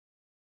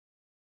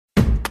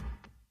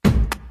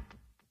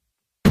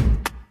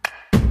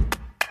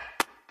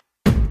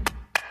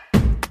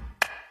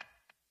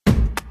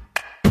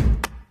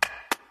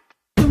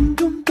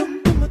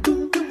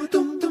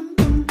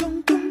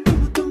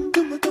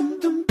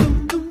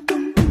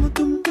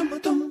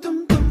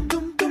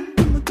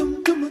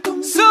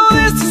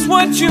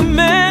what you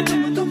meant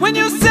when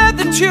you said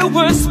that you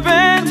were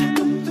spent.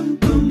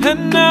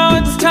 And now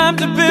it's time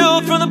to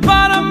build from the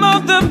bottom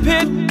of the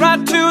pit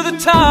right to the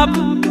top.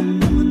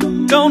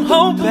 Don't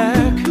hold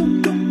back.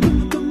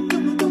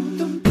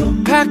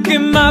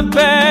 Packing my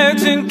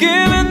bags and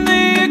giving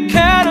the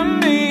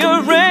academy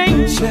a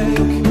rain check.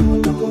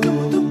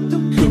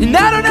 And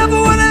I don't ever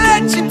wanna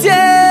let you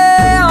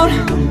down,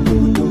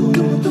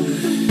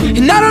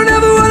 and I don't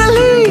ever wanna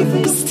leave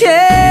this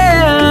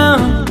town.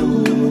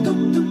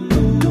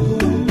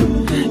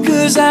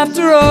 'Cause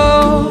after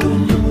all,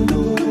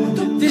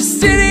 this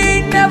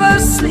city never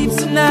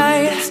sleeps at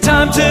night. It's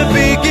time to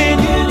begin,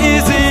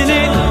 isn't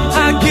it?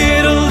 I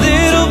get a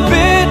little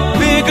bit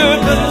bigger,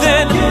 but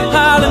then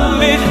I'll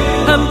admit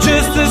I'm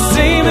just the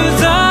same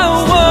as I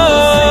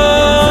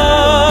was.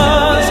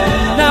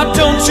 Now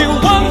don't you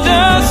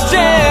understand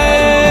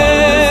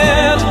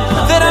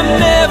that I'm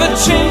never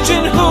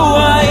changing who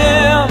I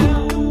am?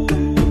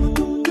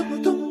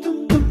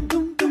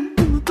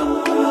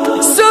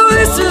 So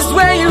this is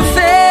where you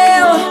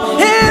fail,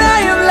 and I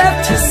am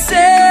left to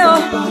sail.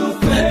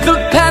 The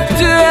path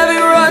to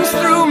heaven runs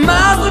through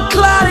miles of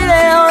clouded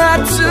air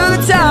right to the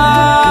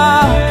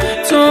top.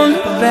 Don't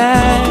look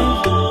back,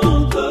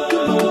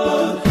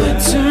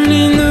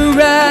 turning the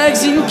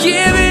rags and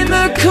giving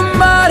the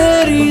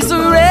commodities a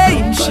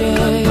rain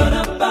check.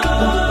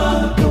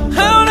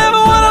 I don't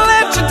ever wanna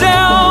let you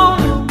down,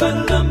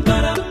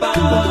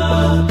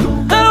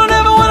 I don't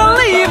ever wanna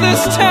leave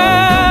this town.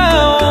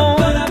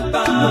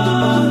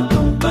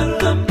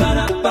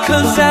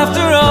 'Cause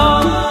after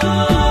all,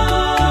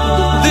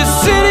 this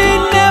city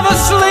never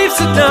sleeps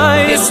at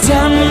night. It's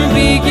time to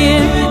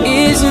begin,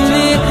 isn't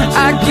it?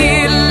 I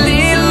get a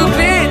little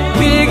bit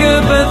bigger,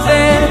 but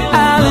then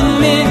I'll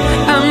admit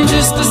I'm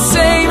just the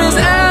same as I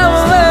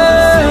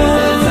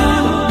was.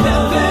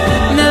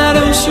 Now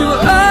don't you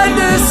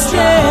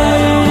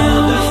understand?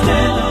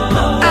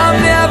 I'm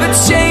never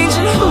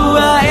changing who I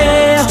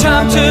am. It's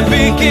time to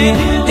begin,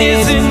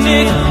 isn't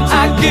it?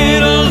 I get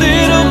a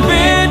little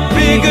bit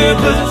bigger,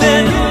 but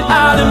then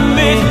I'll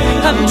admit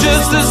I'm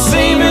just the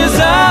same as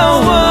I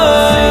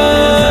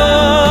was.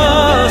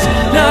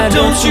 Now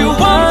don't you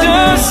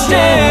understand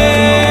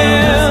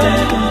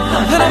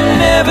that I'm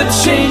never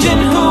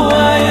changing who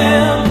I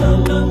am?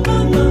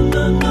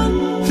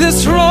 This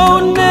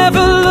road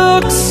never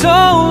looks so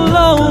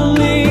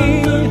lonely.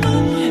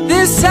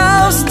 This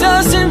house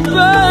doesn't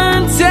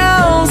burn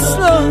down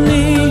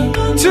slowly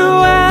to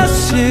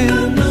ashes,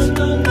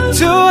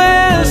 to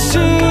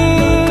ashes.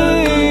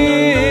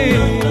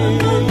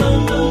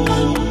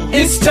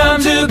 It's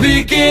time to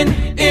begin,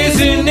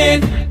 isn't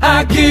it?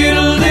 I get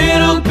a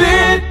little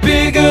bit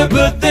bigger,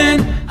 but then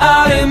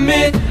I'll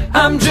admit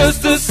I'm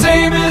just the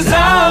same as I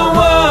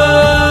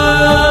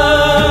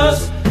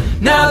was.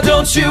 Now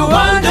don't you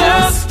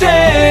understand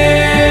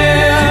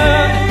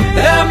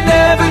that I'm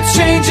never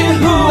changing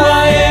who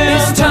I am?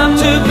 It's time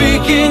to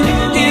begin,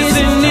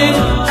 isn't it?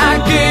 I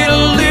get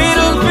a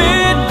little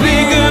bit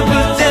bigger,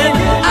 but then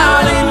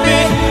I'll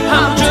admit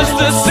I'm just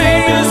the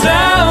same as I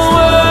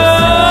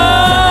was.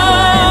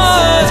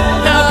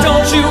 Now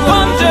don't you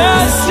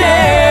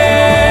understand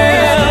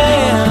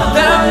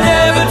that I'm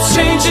never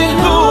changing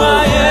who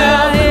I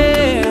am?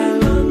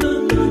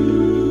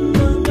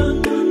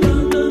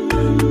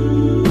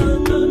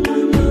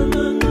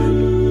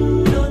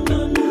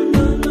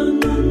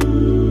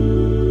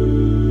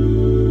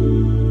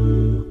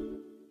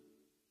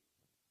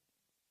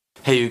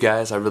 Hey you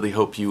guys, I really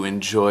hope you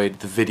enjoyed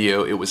the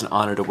video. It was an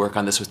honor to work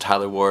on this with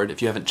Tyler Ward.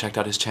 If you haven't checked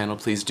out his channel,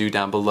 please do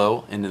down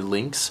below in the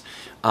links.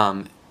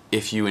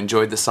 If you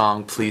enjoyed the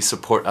song, please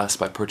support us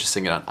by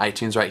purchasing it on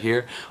iTunes right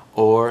here,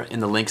 or in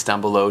the links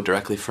down below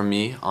directly from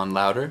me on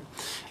Louder.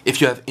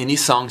 If you have any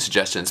song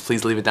suggestions,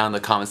 please leave it down in the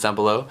comments down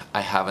below.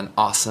 I have an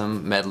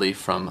awesome medley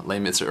from Les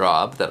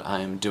Miserables that I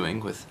am doing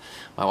with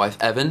my wife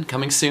Evan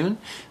coming soon,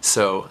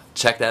 so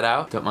check that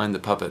out. Don't mind the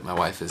puppet, my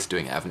wife is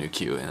doing Avenue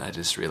Q and I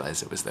just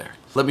realized it was there.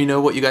 Let me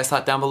know what you guys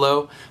thought down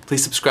below.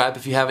 Please subscribe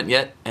if you haven't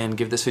yet, and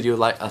give this video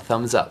a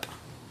thumbs up.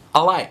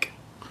 A like.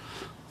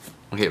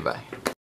 Okay, bye.